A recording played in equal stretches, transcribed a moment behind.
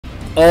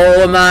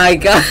Oh my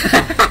god!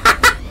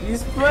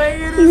 He's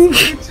playing in his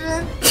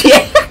kitchen.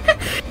 Yeah.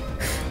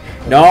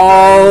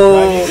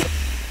 No.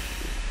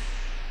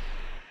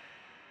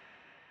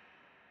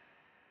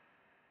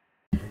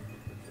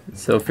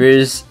 So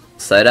first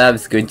setup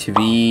is going to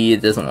be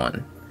this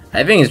one.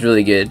 I think it's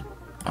really good,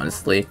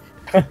 honestly.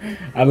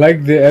 I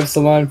like the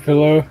Epsilon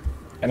pillow,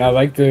 and I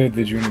like the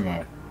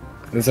Junimo.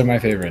 Those are my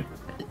favorite.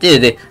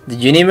 Dude, the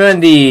Junimo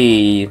and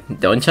the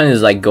Donchan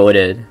is like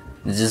goated.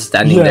 It's just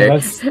standing Yeah, there.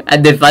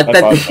 And the fact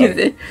that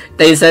awesome.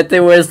 they said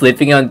they were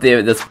sleeping on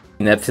the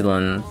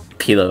Epsilon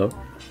pillow.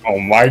 Oh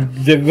my!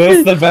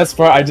 That's the best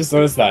part. I just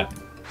noticed that.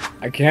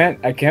 I can't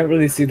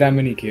really see that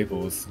many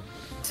cables,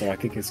 so I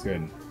think it's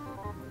good.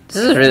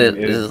 This is really,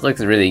 this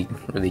looks really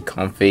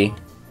comfy.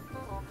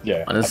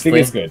 Yeah, honestly. I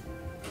think it's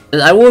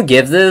good. I will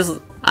give this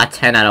a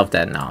 10 out of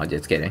 10 now,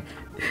 just kidding.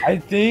 I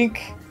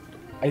think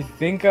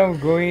I'm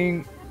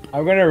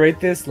gonna rate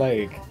this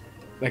like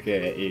an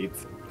 8.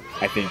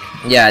 I think.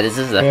 Yeah, this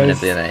is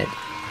definitely an 8.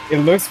 It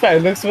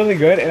looks really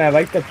good, and I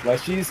like the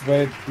plushies,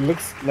 but it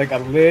looks like a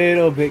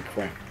little bit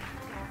cramped.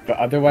 But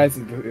otherwise,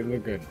 it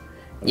looked good.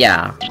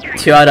 Yeah,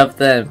 2 out of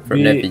 10 from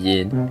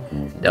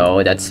Nepijin.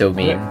 No, that's so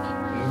mean.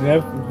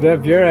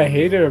 Nep, you're a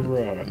hater,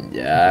 bro.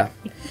 Yeah.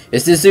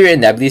 Is this your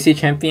WC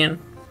champion?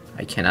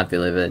 I cannot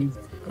believe it.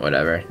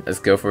 Whatever, let's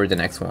go for the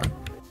next one.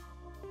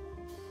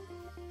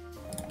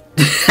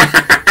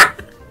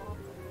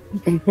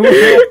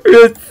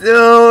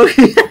 So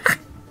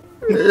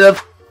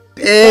the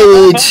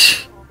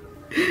page.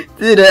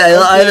 Dude,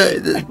 I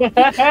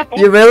don't.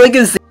 You barely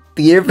can see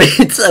here, but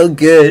it's so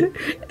good.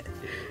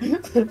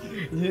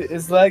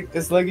 It's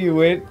like you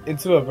went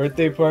into a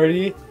birthday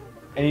party,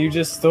 and you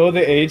just stole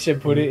the H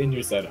and put it in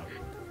your setup.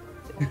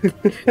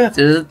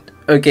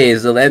 Okay,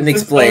 so let me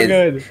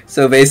explain.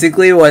 So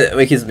basically,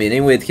 what he's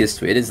meaning with his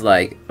tweet is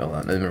like, hold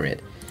on, let me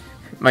read.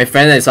 My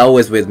friend is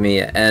always with me,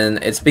 and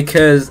it's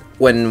because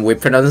when we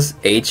pronounce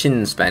H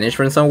in Spanish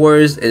for some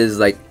words, it is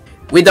like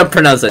we don't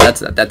pronounce it.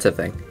 That's a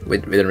thing. We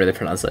don't really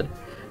pronounce it.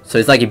 So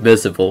it's like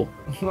invisible.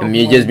 And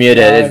you just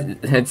muted.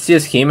 It's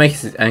just him and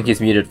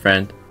his muted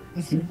friend.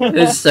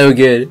 It's so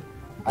good.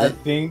 I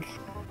think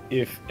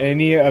if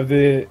any of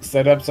the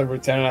setups are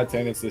 10 out of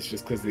 10, it's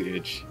just because the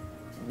itch.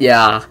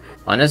 Yeah,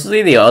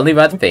 honestly, the only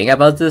bad thing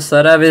about this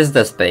setup is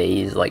the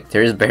space. Like,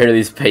 there's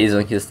barely space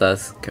on his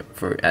desk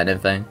for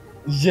anything.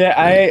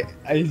 Yeah,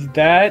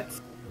 that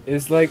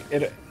is like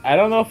it. I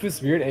don't know if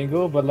it's weird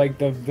angle, but like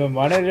the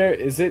monitor,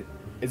 is it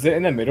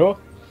in the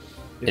middle?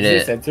 Is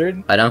it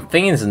centered? I don't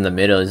think it's in the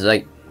middle. It's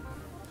like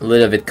a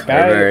little bit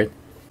covered.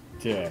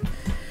 Yeah,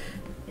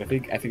 I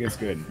think it's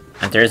good.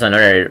 And there's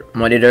another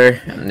monitor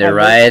on the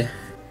right.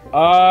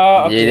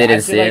 Okay, you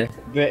didn't see it.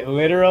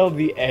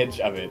 The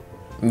edge of it.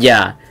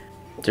 Yeah,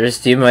 there's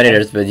 2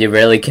 monitors, but you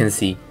barely can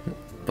see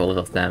both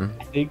of them.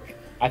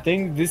 I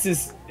think this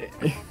is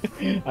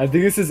I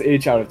think this is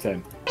 8 out of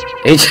 10.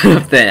 8 out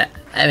of 10.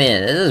 I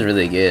mean, this is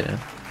really good.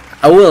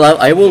 I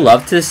would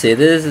love to see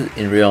this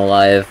in real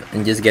life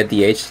and just get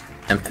the H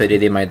and put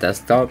it in my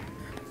desktop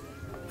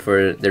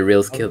for the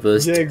real skill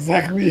boost. Yeah,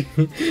 exactly.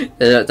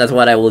 That's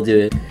what I will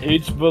do.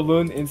 H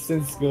balloon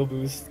instant skill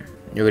boost.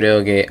 Yo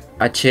creo que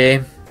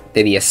H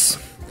de 10.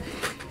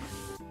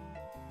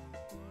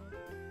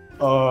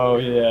 Oh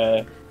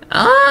yeah.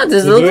 Ah,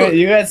 this looks.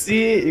 You can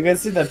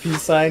see the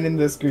peace sign in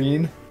the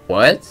screen.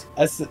 What?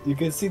 You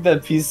can see the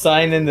peace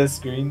sign in the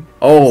screen.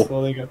 Oh.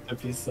 Holding up the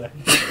peace sign.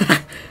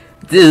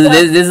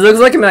 this looks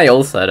like my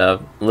old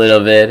setup, a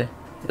little bit.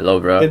 Hello,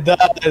 bro. It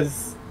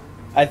does.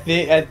 I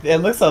think it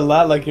looks a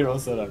lot like your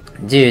old setup.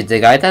 Dude, the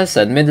guy that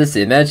sent me this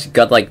image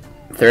got like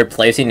 3rd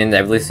placing in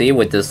WC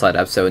with this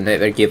setup, so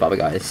never give up,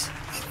 guys.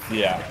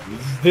 Yeah,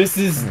 this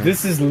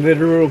is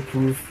literal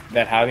proof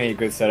that having a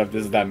good setup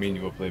does not mean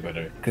you will play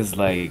better. Cause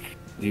like,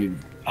 dude,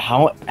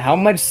 how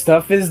much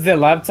stuff is the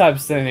laptop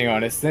standing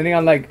on? It's standing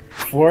on like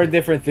 4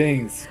 different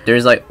things.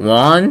 There's like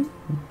 1,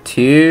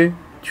 2,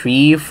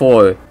 3,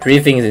 4. 3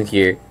 things in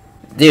here.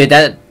 Dude,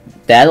 that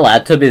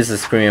laptop is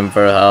screaming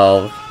for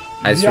help.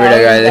 I swear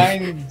to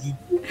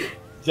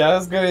God. I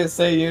was gonna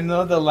say, you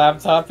know, the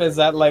laptop is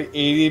at like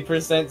 80%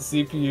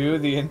 CPU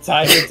the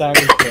entire time.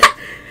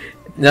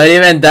 Not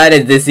even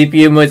that, the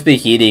CPU must be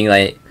heating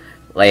like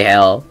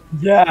hell.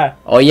 Yeah.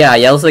 Oh yeah,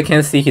 I also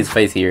can see his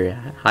face here.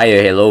 Hi,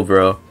 hello,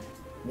 bro.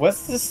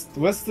 What's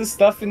this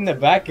stuff in the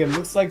back? It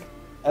looks like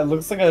a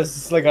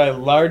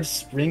large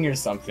spring or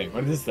something.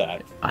 What is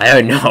that? I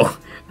don't know.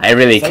 I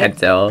really can't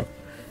tell.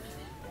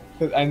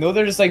 I know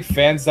there's like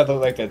fans that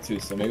look like that too,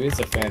 so maybe it's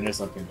a fan or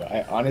something, but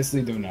I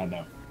honestly do not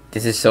know.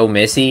 This is so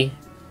messy.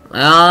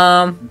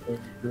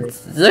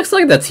 It looks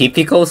like the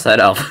typical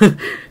setup.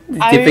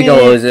 Typical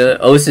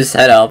OSU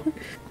setup.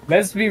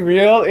 Let's be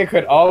real, it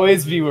could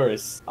always be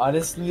worse.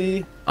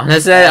 Honestly,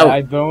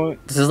 I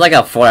don't. This is like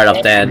a 4 out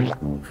of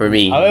 10 for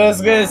me. I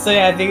was gonna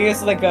say, I think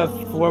it's like a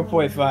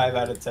 4.5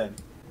 out of 10.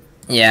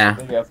 Yeah.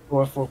 Maybe a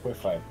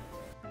 4.5.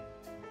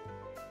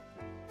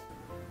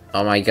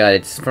 Oh my god,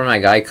 it's from a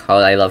guy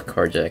called I Love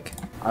Korjak.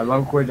 I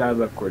love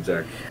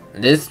Korjak.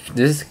 This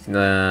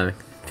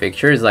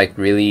picture is like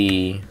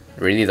really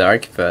really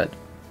dark, but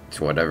it's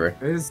whatever.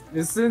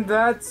 Isn't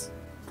that?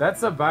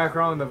 That's a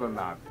background of a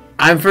map.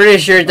 I'm pretty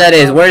sure that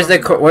is. Where's the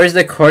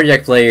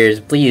Korjak players?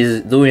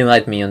 Please do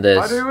enlighten me on this.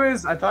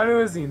 I thought it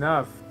was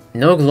enough.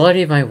 No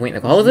glory might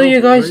win. How do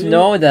you guys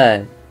know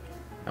that?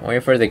 I'm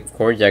waiting for the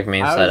Korjak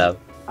main setup.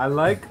 I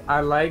like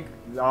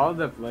all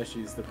the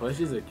plushies. The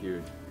plushies are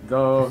cute.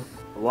 Though,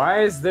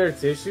 why is there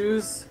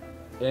tissues?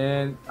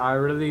 And I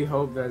really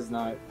hope that's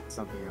not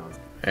something else.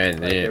 And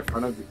like in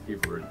front of the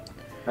keyboard.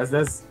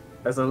 That's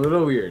a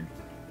little weird.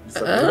 It's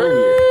a little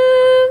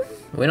weird.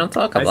 We don't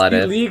talk about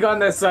it. I see League on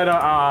the side.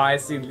 I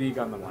see League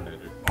on the monitor.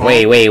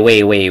 Wait.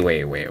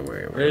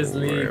 There's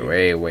League.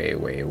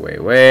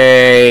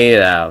 Wait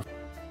a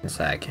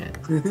second.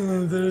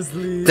 There's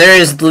League.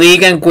 There's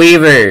League and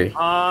Quiver.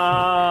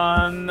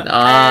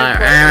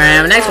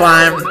 Next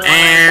one.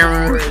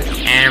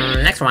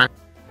 Next one.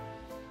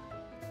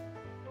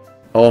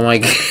 Oh my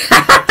god.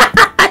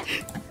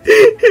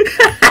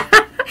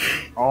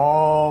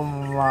 Oh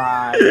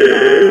my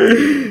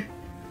god.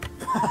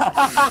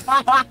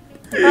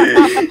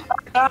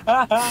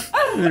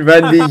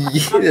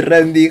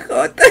 Randy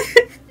Hot.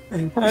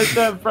 That's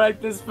a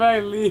practice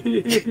finally.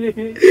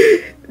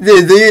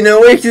 Dude, do you know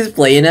where he's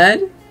playing at?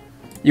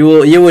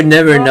 You would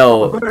never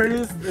know. Where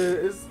is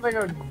this? It's like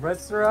a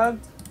restaurant.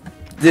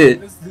 Dude.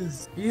 What is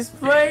this? He's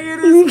playing in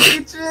his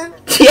kitchen.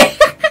 Yeah.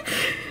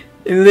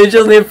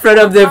 Literally in front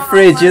of the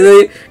fridge.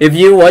 If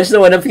you watch the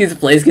one of his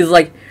plays, he's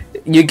like,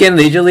 you can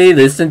literally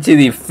listen to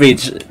the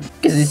fridge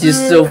because it's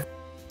just so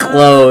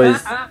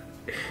close.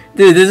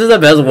 Dude, this is the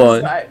best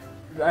one.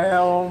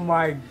 Oh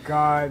my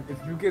god. If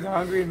you get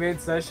hungry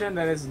mid-session,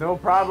 then it's no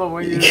problem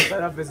when your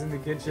setup is in the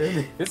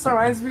kitchen. This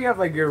reminds me of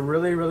like your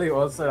really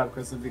old setup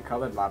because of the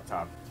colored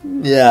laptop.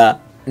 Yeah.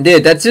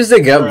 Dude, that's just a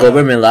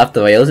government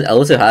laptop. I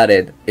also had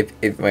it.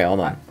 Wait, hold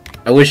on.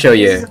 I will show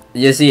you.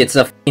 You see, it's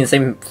the fucking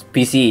same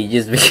PC.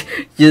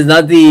 Just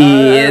not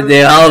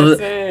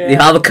the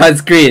half cut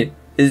screen.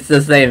 It's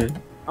the same.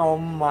 Oh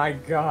my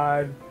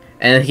god.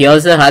 And he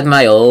also had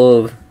my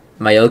old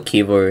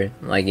keyboard,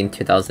 like in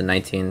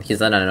 2019. He's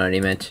not an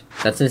image.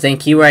 That's the same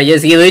keyboard.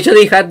 Yes, he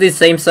literally had the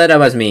same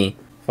setup as me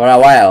for a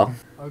while.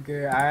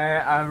 Okay,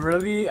 I'm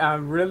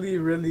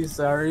really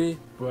sorry,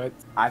 but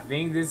I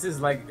think this is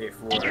like a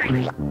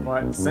 4.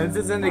 But since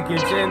it's in the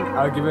kitchen,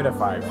 I'll give it a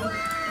 5.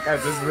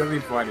 Guys, this is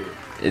really funny.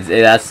 It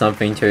adds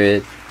something to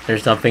it.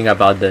 There's something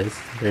about this.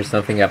 Yeah, there's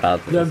something about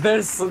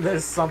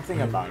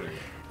it.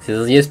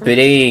 He's just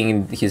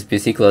putting his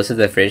PC close to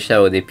the fridge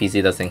so the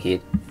PC doesn't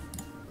heat.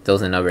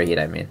 Doesn't overheat,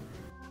 I mean.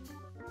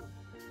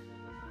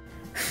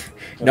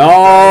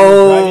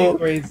 No!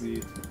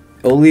 Crazy.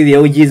 Only the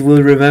OGs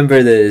will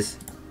remember this.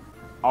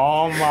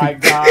 Oh my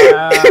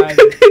god!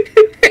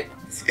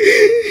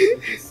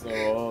 So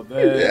oh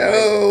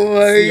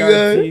my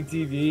god!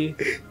 TV.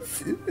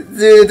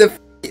 Dude,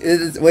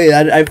 wait,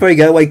 I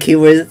forgot what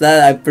keyword is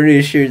that. I'm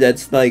pretty sure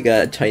that's like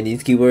a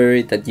Chinese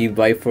keyword that you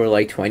buy for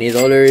like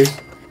 $20.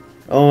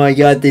 Oh my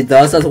god, the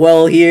DOS as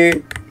well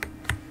here.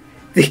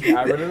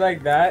 I really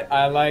like that.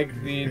 I like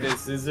the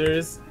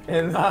scissors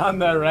and on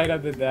the right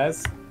of the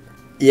desk.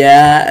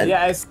 Yeah.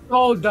 Yeah, it's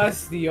so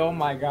dusty. Oh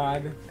my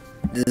god.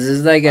 This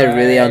is like a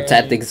really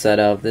untactic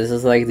setup. This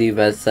is like the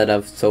best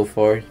setup so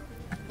far.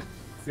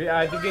 See,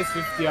 I think it's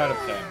 50 out of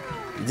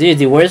 10. Dude,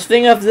 the worst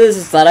thing of this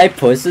is that I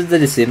posted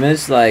this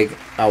image like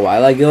a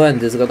while ago and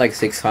this got like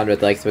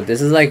 600 likes, but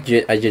this is like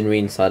a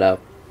genuine setup.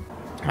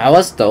 I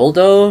was told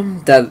though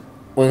that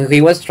when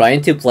he was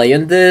trying to play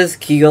on this,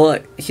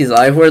 his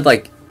eyes were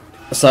like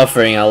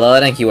suffering a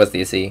lot and he was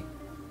dizzy.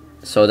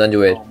 So don't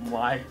do it. Oh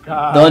my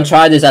god. Don't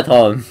try this at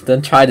home.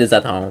 Don't try this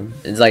at home.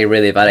 It's like a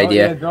really bad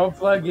idea. Yeah, don't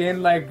plug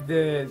in like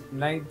the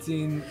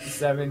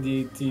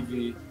 1970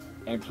 TV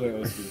and play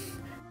OSU.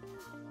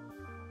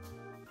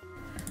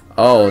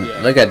 Oh,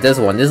 yeah. Look at this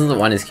one. This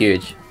one is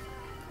huge.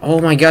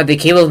 Oh my god, the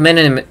cable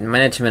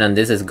management on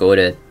this is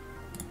goated.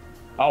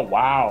 Oh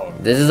wow.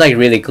 This is like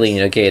really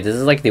clean. Okay, this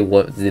is like the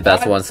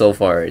best one so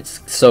far.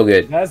 It's so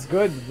good. That's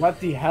good. What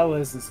the hell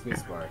is the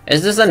spacebar?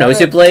 Is this an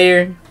OSU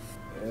player?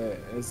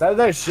 Is that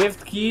the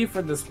shift key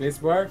for the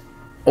spacebar?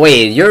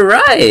 Wait, you're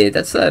right.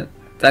 That's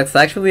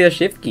actually a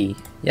shift key.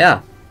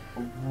 Yeah.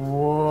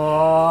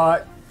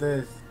 What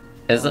the?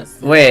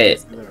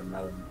 Wait.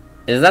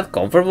 Is that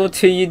comfortable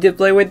to you to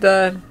play with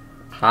that?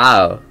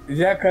 How?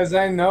 Yeah, cause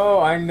I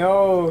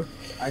know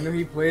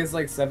he plays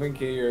like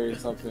 7K or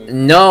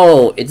something.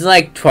 No, it's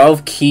like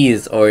 12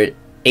 keys or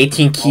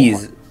 18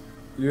 keys.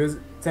 Use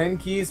 10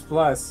 keys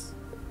plus.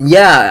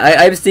 Yeah,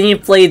 I've seen you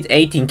play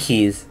 18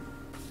 keys.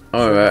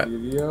 Alright.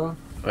 Video?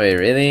 Wait,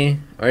 really?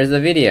 Where's the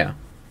video?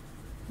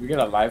 We get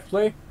a live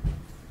play?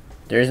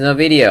 There's no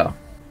video.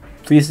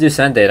 Please do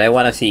send it, I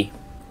wanna see.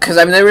 Cause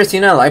I've never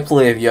seen a live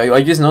play of you.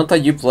 I just know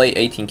that you play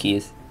 18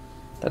 keys.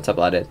 That's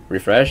about it.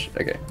 Refresh?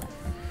 Okay.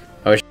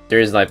 Oh there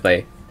is live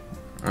play.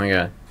 Oh my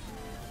god.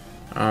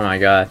 Oh my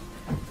god.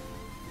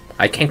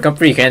 I can't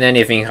comprehend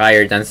anything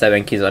higher than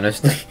 7 keys,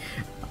 honestly.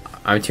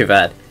 I'm too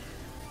bad.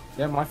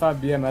 Damn, I thought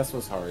BMS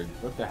was hard.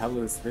 What the hell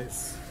is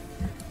this?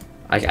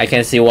 I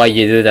can see why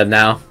you do that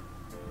now.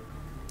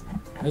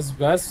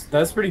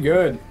 That's pretty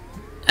good.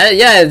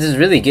 Yeah, this is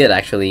really good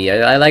actually.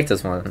 I like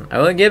this one. I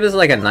will give this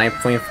like a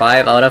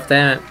 9.5 out of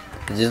 10.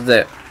 It's just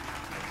the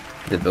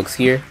books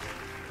here.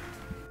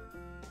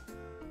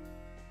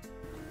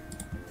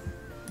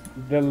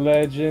 The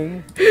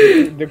legend,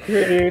 the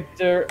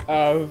creator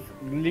of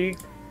Leak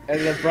and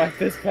the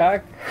practice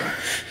pack.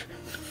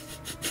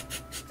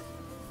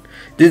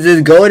 This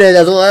is golden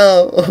as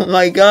well. Oh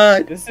my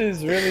god. This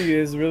is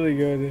really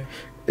good.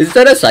 Is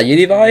that a Sayu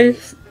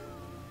device?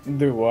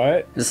 The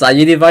what? The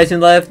Sayu device in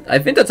left? I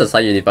think that's a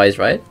Sayu device,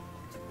 right?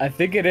 I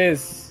think it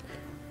is.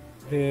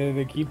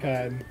 The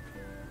keypad.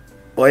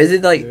 Or is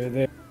it like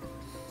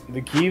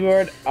the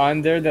keyboard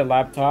under the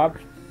laptop?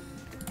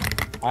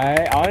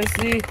 I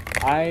honestly,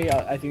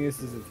 I think this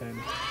is a 10.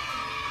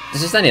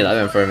 this is an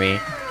 11 for me.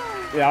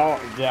 Yeah,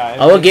 yeah.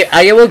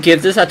 I will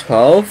give this a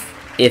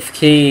 12 if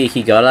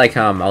he got like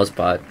a mouse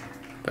pad,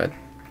 but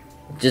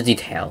just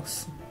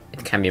details.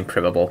 It can be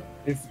improvable.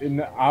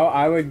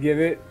 I'll give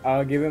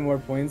it more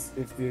points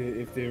if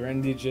the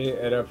Ren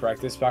DJ at a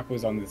practice pack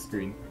was on the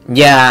screen.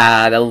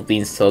 Yeah, that would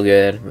be so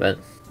good, but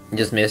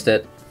just missed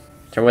it.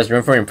 There was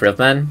room for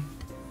improvement,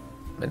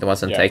 but it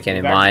wasn't taken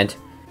in mind.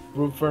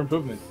 Room for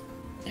improvement.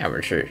 Yeah,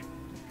 for sure.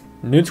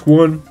 Next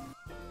one.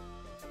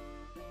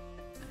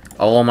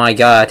 Oh my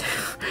god.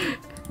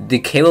 The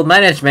cable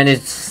management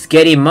is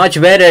getting much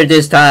better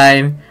this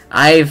time.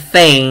 I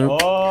think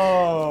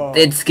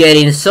it's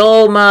getting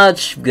so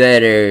much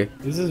better.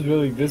 This is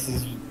really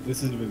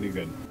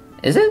good.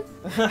 Is it?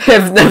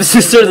 Have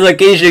sister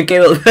location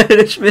cable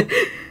management.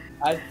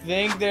 I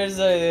think there's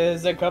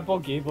a couple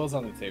cables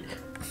on the table.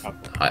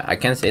 I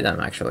can't say them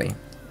actually.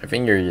 I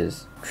think you're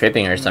just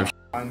tripping or some.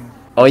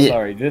 Oh yeah.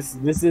 Sorry.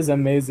 This is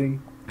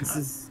amazing. This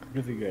is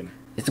really good.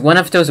 It's one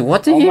of those.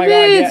 What do you mean?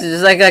 Yeah.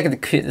 It's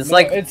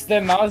like it's the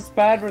mouse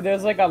pad where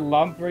there's like a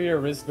lump where your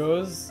wrist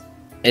goes.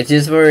 It's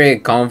just for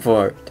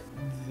comfort.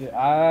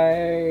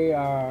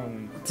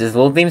 This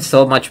will be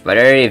so much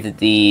better if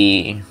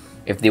the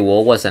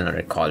wall was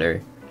another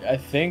color. I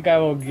think I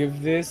will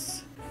give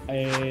this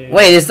a.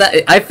 Wait, is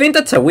that? I think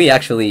that's a Wii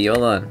actually.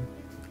 Hold on.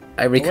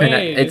 I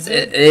recognize.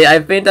 I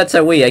think that's a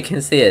Wii. I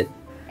can see it.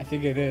 I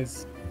think it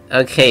is.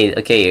 Okay.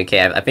 I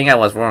think I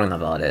was wrong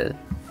about it.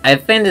 I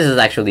think this is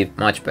actually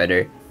much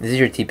better. This is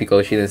your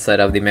typical shield instead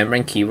of the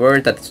membrane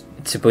keyboard that's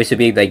supposed to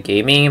be like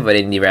gaming, but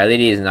in the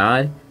reality is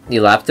not. The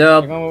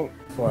laptop.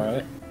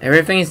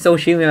 Everything is so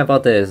shielding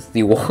about this.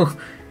 The wall.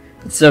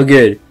 It's so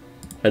good.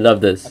 I love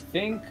this. I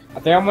think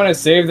I'm gonna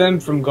save them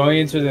from going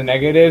into the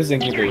negatives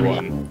and give it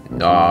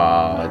 1.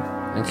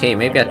 Okay,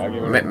 maybe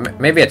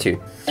a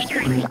 2.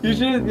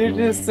 You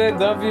just said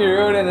don't be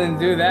rude and then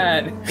do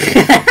that.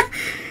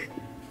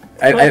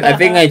 I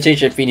think I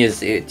changed opinions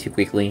too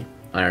quickly.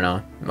 I don't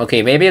know.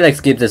 Okay, maybe let's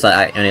skip this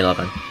at an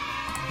 11.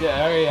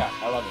 Yeah,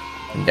 I love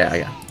it.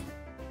 Yeah.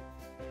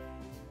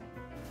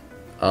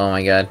 Oh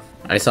my god.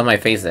 I saw my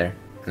face there.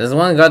 This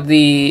one got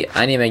the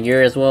anime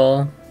gear as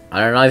well.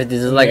 I don't know if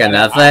this is like an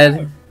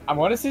athlete. I'm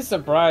honestly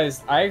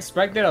surprised. I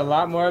expected a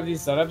lot more of these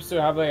setups to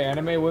have like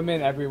anime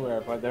women everywhere,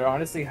 but there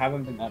honestly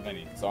haven't been that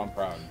many, so I'm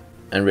proud.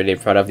 I'm really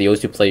proud of the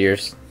OSU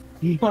players.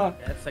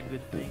 That's a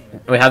good thing.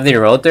 We have the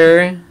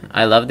rotor.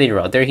 I love the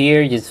rotor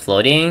here, just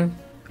floating.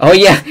 Oh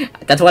yeah,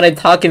 that's what I'm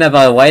talking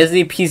about. Why is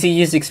the PC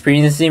just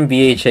experiencing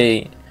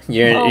BHA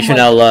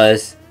generational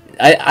loss?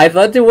 I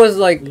thought it was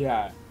like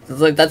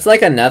that's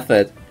like an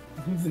effort.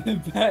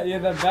 Yeah,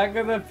 the back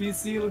of the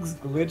PC looks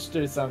glitched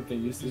or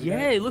something. You see?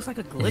 Yeah, it looks like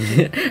a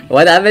glitch.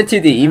 What happened to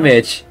the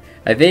image?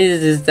 I think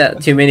it's just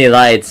that too many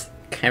lights.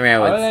 Camera. I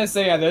was gonna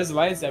say there's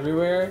lights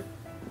everywhere.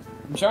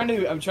 I'm trying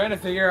to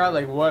figure out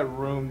like what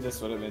room this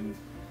would have been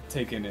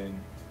taken in.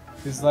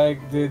 Cause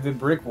like the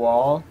brick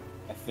wall,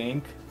 I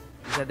think.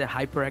 Is that the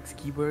HyperX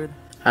keyboard?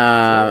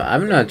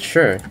 I'm not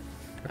sure,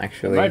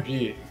 actually. It might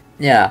be.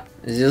 Yeah,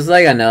 it's just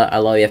like a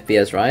low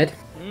FPS, right?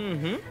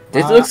 Mm-hmm.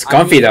 This looks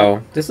comfy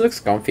though. This looks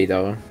comfy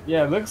though.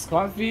 Yeah, it looks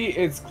comfy.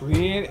 It's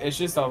clean. It's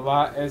just a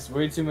lot. It's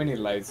way too many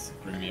lights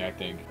for me, I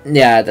think.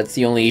 Yeah, that's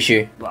the only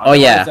issue. But oh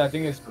yeah. I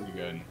think it's pretty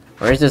good.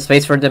 Where's the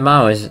space for the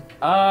mouse?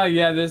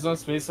 Yeah, there's no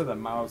space for the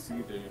mouse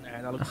either.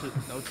 And that looks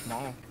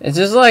small. It's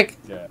just like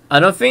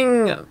I don't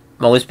think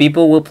most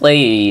people will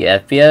play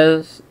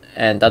FPS.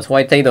 And that's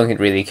why they don't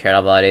really care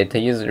about it.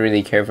 They just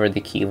really care for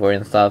the keyboard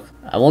and stuff.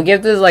 I will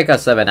give this like a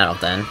 7 out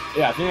of 10.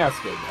 Yeah, I think that's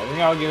good. I think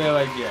I'll give it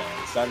like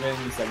 7,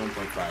 7.5,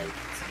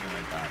 something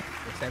like that.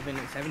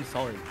 7 is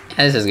solid.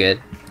 Yeah, this is good.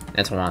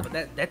 That's one.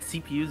 But that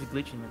CPU is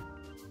glitching, man.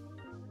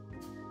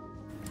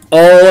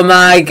 Oh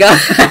my god!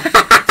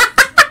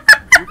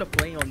 You're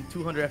playing on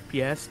 200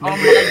 FPS. Oh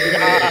my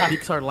god!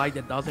 Pixar light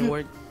that doesn't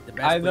work.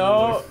 I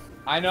know.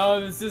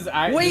 This is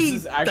actually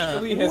his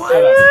setup.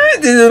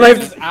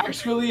 This is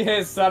actually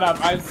his setup.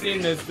 I've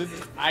seen this. This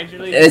is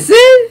actually. Is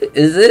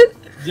it?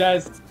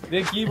 Yes.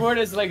 The keyboard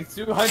is like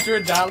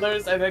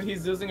 $200, and then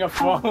he's using a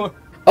phone.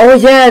 Oh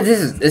yeah,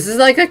 this is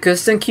like a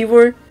custom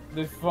keyboard.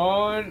 The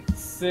phone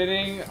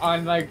sitting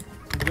on like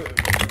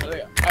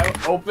an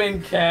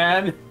open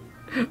can.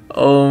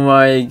 Oh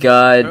my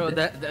god. Bro,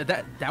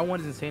 that one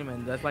is insane,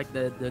 man. That's like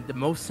the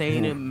most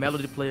sane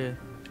melody player.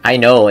 I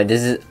know,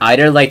 this is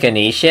either like an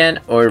Asian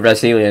or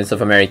Brazilian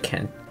South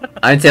American.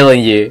 I'm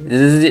telling you,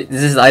 this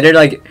is either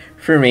like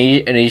from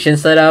an Asian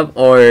setup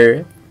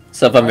or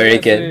South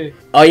American.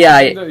 Oh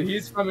yeah,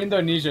 he's from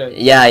Indonesia.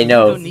 Yeah, I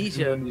know.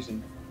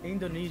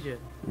 Indonesia.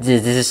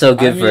 This is so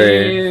good for.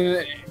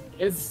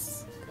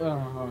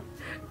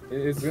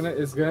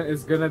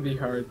 It's gonna be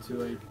hard to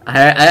like.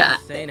 I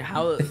saying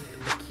how the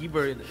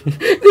keyboard.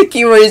 The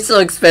keyboard is so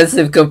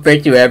expensive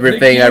compared to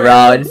everything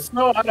around.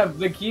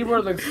 The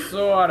keyboard looks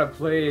so out of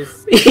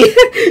place.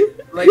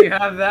 Like you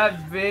have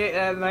that big,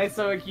 nice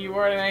of a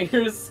keyboard, and then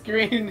your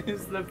screen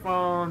is the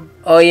phone.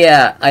 Oh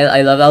yeah,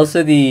 I love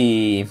also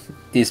the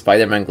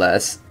Spider-Man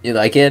glass. You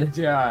like it?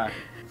 Yeah.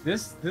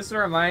 This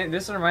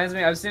reminds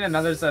me. I've seen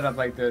another setup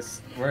like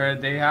this where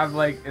they have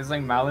like it's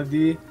like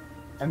Melody,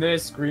 and their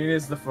screen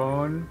is the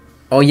phone.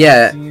 Oh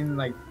yeah. I've seen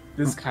like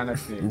this kind of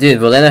thing. Dude,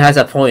 Bolena has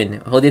a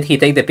point. How did he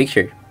take the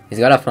picture? He's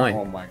got a point.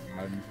 Oh my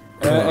god.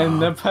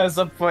 And the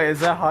point is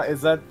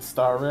that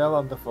Star Rail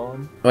on the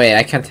phone? Wait,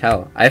 I can't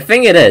tell. I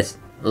think it is.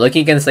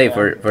 Lucky can say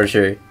for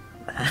sure.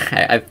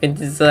 I think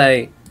it's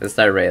like the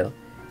Star Rail.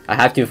 I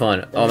have two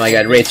phone. Oh my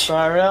god, rich.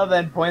 Star Rail,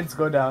 then points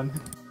go down.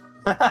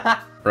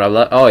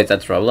 Roblox. Oh,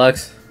 that's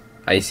Roblox.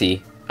 I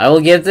see. I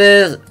will give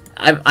this.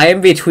 I am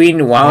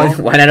between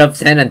 1 out of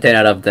 10 and 10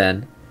 out of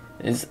 10.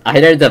 It's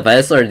either the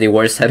best or the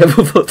worst setup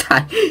of all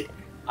time.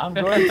 I'm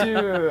going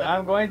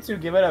to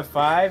give it a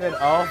 5, and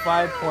all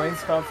 5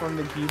 points come from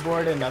the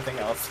keyboard and nothing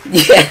else.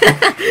 Yeah.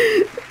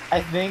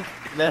 I think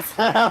that's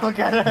what I'm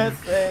gonna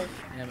say.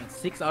 Yeah, man,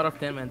 6 out of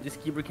 10, man. This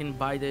keyboard can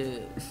buy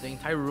the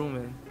entire room,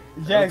 man.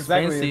 Yeah,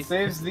 exactly. Fancy. It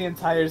saves the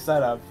entire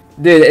setup.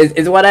 Dude,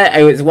 it's what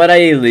I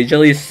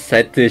literally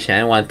said to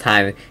Shan one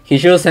time. He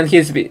should sell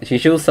his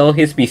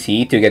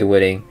PC to get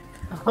winning.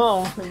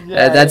 Oh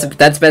yeah.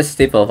 That's best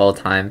tip of all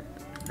time.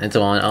 It's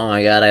one. Oh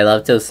my god, I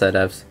love those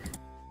setups.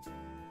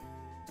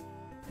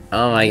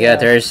 Oh my god,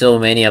 there are so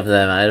many of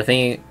them. I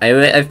think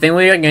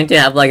we are going to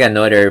have like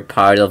another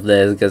part of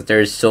this because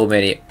there's so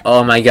many.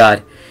 Oh my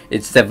god,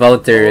 it's the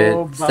bouncer.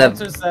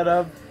 Bouncer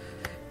setup.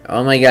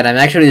 Oh my god, I'm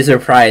actually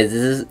surprised.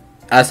 This is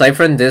aside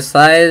from this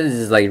side, this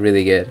is like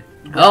really good.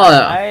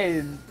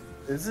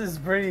 This is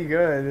pretty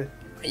good.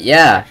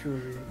 Yeah.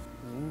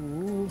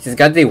 He's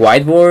got the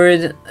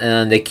whiteboard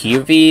and the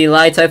QV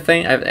lights, I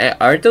think.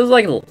 Aren't those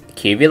like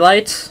QV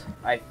lights?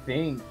 I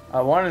think.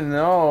 I want to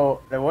know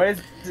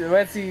what's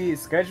he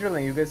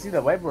scheduling? You can see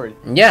the whiteboard.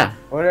 Yeah.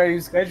 What are you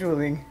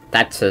scheduling?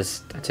 That's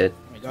it.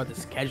 Oh my god, the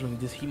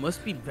scheduling. He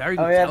must be very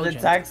intelligent. Oh yeah, the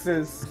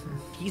taxes.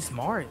 He's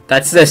smart.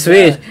 That's the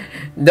Switch. Yeah.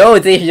 No,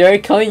 they're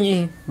calling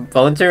you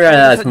Volunteer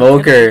a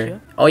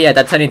smoker. Oh yeah,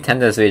 that's a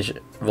Nintendo Switch.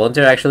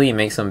 Volunteer actually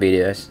makes some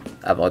videos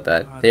about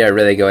that. They are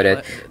really good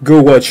at.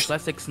 Go watch.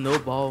 Classic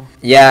snowball.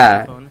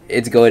 Yeah,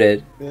 it's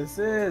goated. This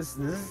is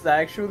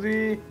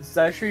actually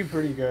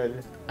pretty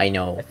good. I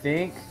know. I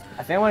think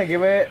I want to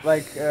give it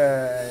like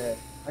an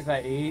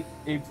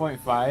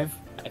 8.5.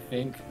 I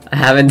think. I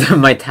haven't done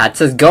my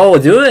taxes. Go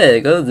do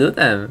it. Go do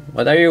them.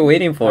 What are you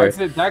waiting for?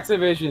 Tax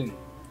evasion.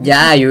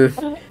 Yeah, you're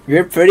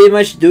pretty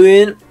much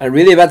doing a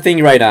really bad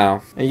thing right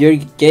now, and you're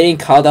getting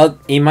called out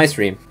in my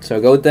stream. So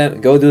go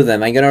do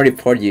them. I'm gonna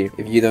report you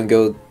if you don't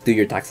go do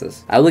your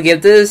taxes. I will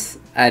give this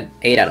an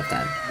 8 out of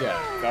 10. Yeah,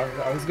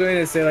 I was going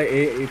to say like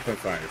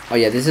 8.5. Oh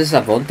yeah, this is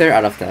a volunteer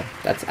out of 10.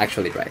 That's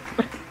actually right.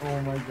 Oh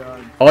my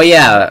god. Oh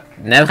yeah,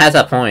 Nev has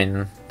a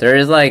point. There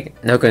is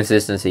like no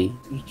consistency.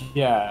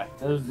 Yeah,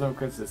 there's no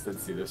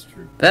consistency, that's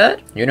true.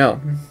 But, you know.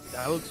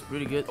 That looks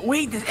pretty good.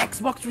 Wait, the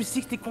Xbox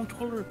 360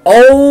 controller!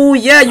 Oh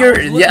yeah,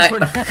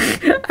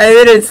 I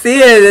didn't see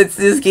it, it's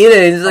just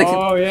kidding. It's like,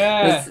 oh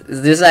yeah!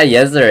 It's just like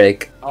yesterday.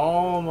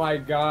 Oh my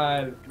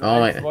god.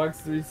 Xbox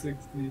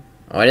 360.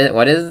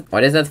 What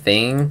is that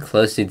thing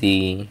close to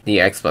the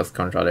Xbox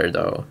controller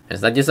though?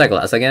 Is that just a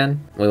glass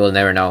again? We will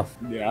never know.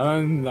 Yeah, I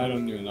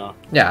don't even know.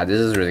 Yeah, this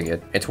is really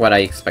good. It's what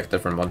I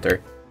expected from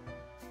Bunter.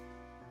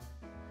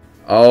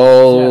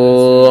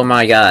 Oh yeah,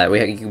 my god,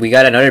 we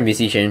got another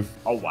musician.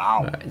 Oh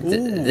wow.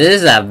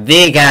 This is a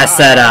big ass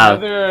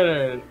setup.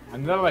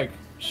 Another like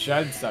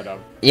shed setup.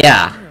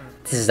 Yeah,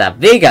 this is a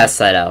big ass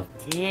setup.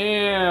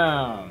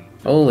 Damn.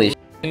 Holy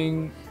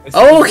shit.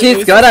 Oh,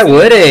 he's got a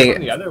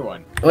wooding. The other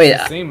one. Wait,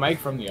 the same mic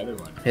from the other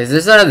one. Is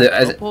this a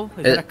is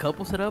that a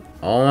couple setup?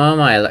 Oh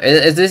my!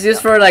 Is this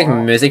used for like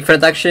music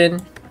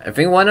production? I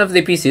think one of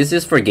the PCs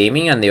is for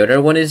gaming and the other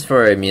one is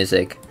for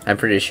music. I'm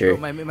pretty sure. Oh,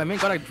 my man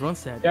got a drum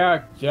set.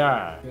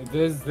 Yeah.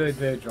 There's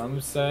the drum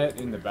set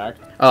in the back.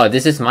 Oh,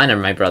 this is mine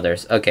and my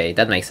brother's. Okay,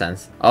 that makes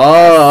sense.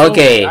 Oh,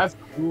 okay. That's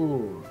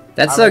cool.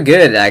 That's so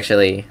good,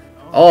 actually.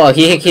 Oh,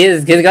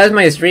 he's got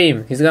my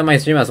stream. He's got my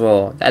stream as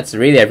well. That's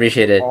really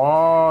appreciated.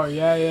 Oh,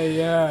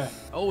 yeah.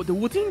 Oh, the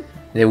wooding?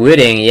 The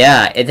wooding,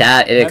 yeah, it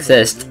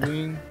exists.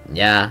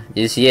 Yeah,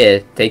 you see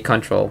it. Take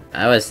control.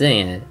 I was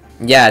seeing it.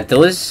 Yeah,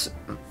 those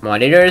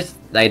monitors,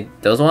 like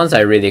those ones,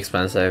 are really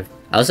expensive.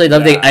 I also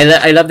love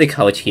I love the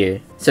couch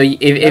here. So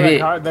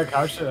if the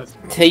couch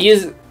to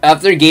use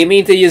after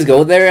gaming to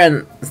go there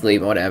and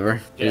sleep, whatever.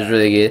 Yeah. It's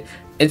really good.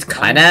 It's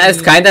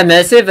kinda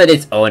messy, but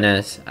it's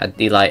honest at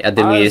the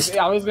least.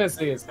 I was gonna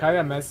say it's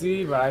kinda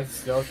messy, but I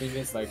still think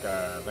it's like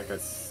a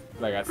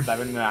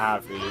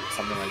 7.5,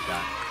 something like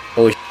that.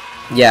 Oh,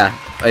 yeah.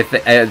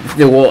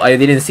 The wall. I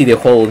didn't see the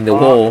hole in the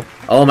wall.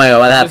 Oh my god,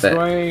 what happened?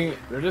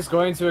 We're just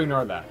going to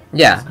ignore that.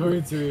 Yeah. Just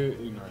going to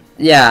ignore it.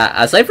 Yeah.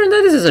 Aside from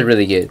that, this is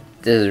really good.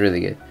 This is really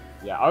good.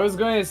 Yeah, I was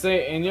going to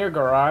say, in your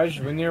garage,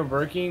 when you're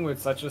working with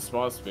such a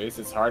small space,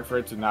 it's hard for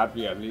it to not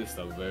be at least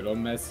a little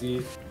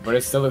messy, but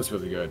it still looks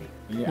really good.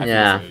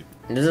 Yeah,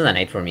 this is an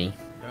 8 for me.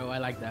 Oh, I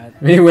like that.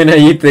 When I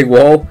eat the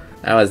wall,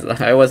 I was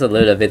a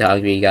little bit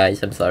hungry,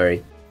 guys. I'm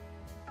sorry.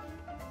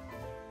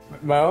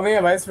 My only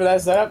advice for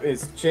that setup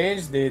is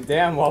change the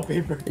damn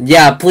wallpaper.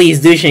 Yeah, please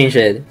do change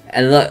it.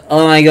 And look,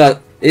 oh my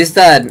god, is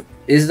that?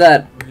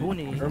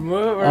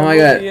 Remove oh my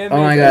god, the oh my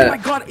Oh my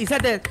god. god, is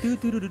that the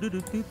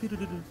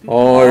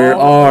Or.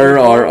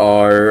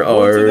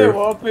 Go to their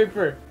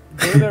wallpaper.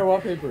 Go to their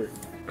wallpaper.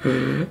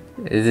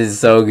 This is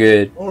so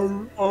good.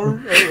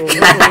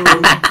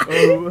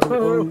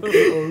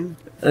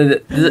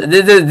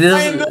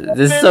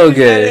 This is so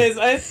good.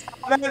 I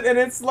saw that and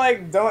it's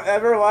like, don't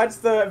ever watch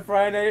the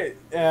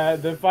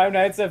Five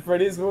Nights at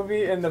Freddy's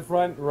movie in the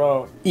front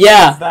row.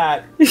 Yeah. It's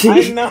that.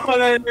 I know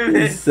that it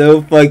It's is.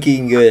 so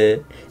fucking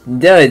good.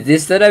 Dude,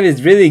 this setup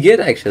is really good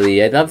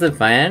actually. I love the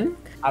fan.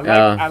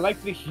 I like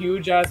the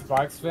huge ass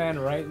box fan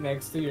right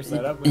next to your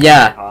setup.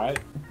 Yeah.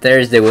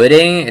 There's the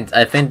wooding.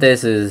 I think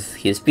this is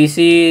his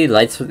PC.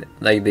 Lights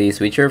like the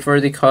switcher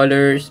for the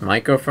colors,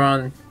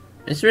 microphone.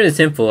 It's really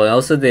simple.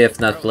 Also, the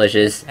FNAF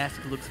flashes.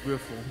 Desk looks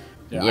beautiful.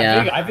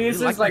 Yeah. I think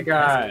this is like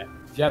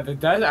the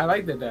desk. I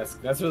like the desk.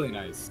 That's really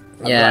nice.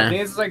 Yeah. I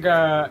think it's like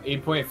a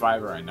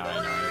 8.5 or a 9.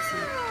 Honestly,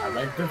 I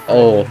like the.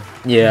 Oh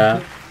yeah,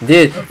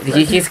 dude,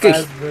 he's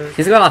got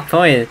a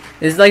point.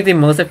 It's like the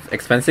most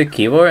expensive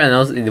keyboard and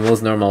also the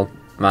most normal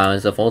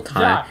mouse of all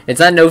time. Yeah. It's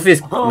not Office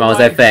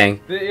mouse, I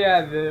think.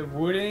 The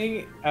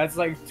wooding, that's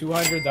like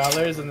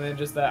 $200, and then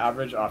just the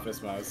average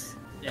office mouse.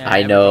 Yeah,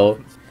 I know.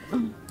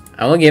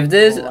 I will give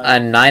this a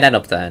 9 out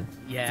of 10.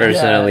 Yeah.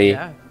 Personally.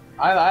 Yeah.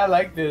 I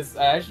like this.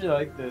 I actually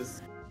like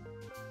this.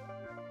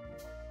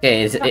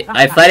 Okay,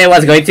 I thought it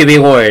was going to be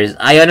worse.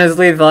 I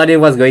honestly thought it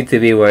was going to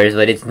be worse,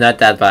 but it's not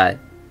that bad.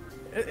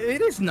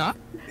 It is not.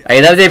 I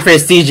love the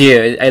prestige.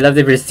 I love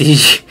the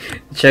prestige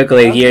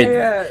chocolate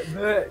here.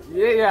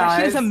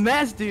 Yeah. It's a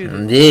mess,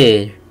 dude.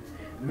 Yeah.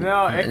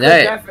 No,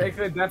 it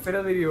could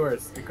definitely be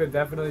worse. It could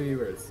definitely be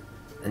worse.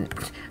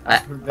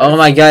 Oh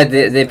my god,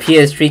 the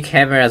PS3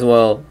 camera as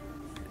well.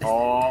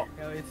 Oh.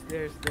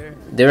 It's there.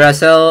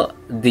 Duracell,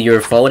 your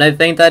phone, I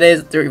think that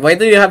is. Why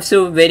do you have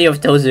so many of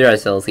those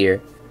Duracells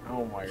here?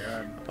 Oh my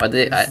god. What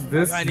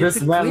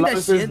This man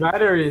loves his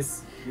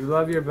batteries. You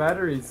love your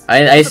batteries.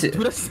 I see.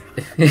 It's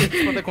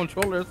for the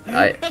controllers.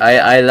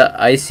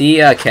 I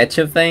see a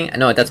ketchup thing.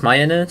 No, that's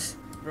mayonnaise.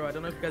 Bro, I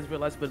don't know if you guys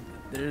realize, but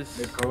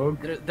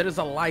there's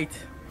a light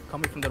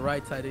coming from the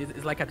right side.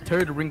 It's like a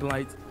third ring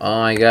light. Oh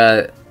my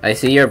god. I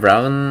see your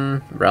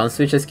brown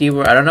switches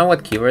keyboard. I don't know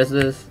what keyboard is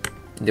this.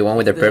 The one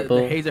with the purple.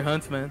 The Hazer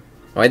Huntsman.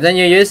 Why don't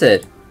you use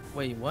it?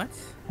 Wait, what?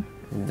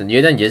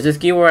 You don't use this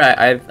keyboard?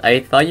 I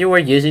thought you were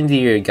using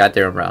the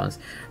goddamn rounds.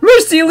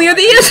 Mercelia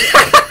Diaz!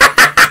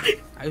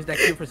 I use that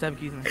key for 7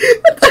 keys, man.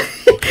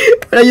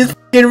 But I just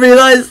fucking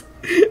realized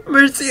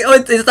Mercy. Oh,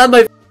 it's not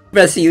my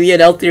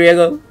Brazilian alter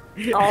ego.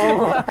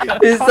 Oh,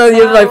 It's not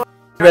even my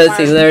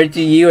Brazilian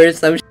to you or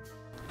some shit.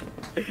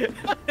 I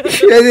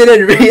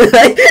didn't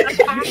realize.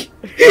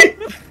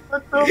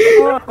 what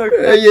the fuck?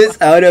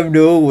 Just out of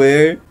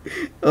nowhere.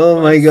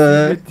 Oh my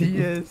god.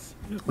 Data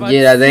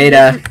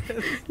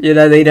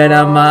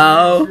na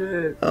Mao.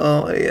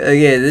 Oh my god.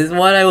 Okay, this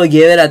one I will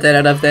give it a 10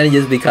 out of 10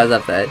 just because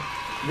of that.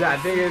 Yeah, I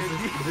think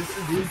this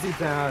is easy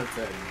 10 out of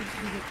 10.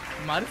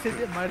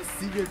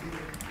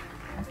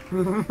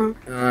 Oh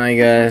my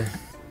god.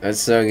 That's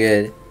so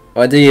good.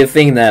 What do you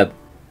think, Neb?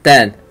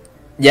 10.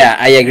 Yeah,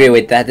 I agree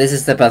with that. This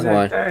is the best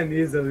one. 10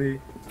 easily.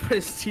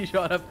 Prestige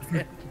out of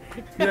 10.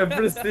 Yeah,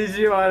 prestige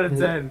out of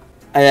 10.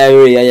 I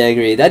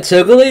agree. That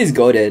chocolate is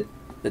goated.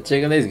 The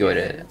chocolate is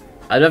goated.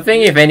 I don't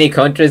think if any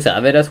countries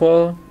have it as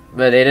well,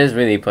 but it is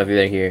really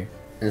popular here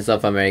in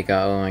South America.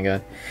 Oh my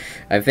god.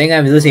 I think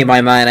I'm losing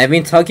my mind. I've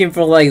been talking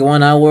for like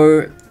 1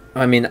 hour.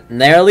 I mean,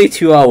 nearly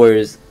 2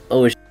 hours.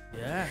 Oh sh.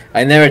 Yeah.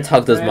 I never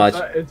talked as much.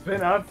 It's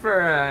been up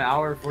for an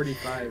hour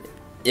 45.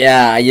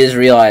 Yeah, I just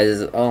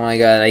realized. Oh my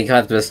god, I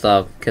got to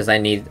stop because I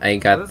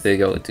got to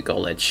go to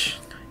college.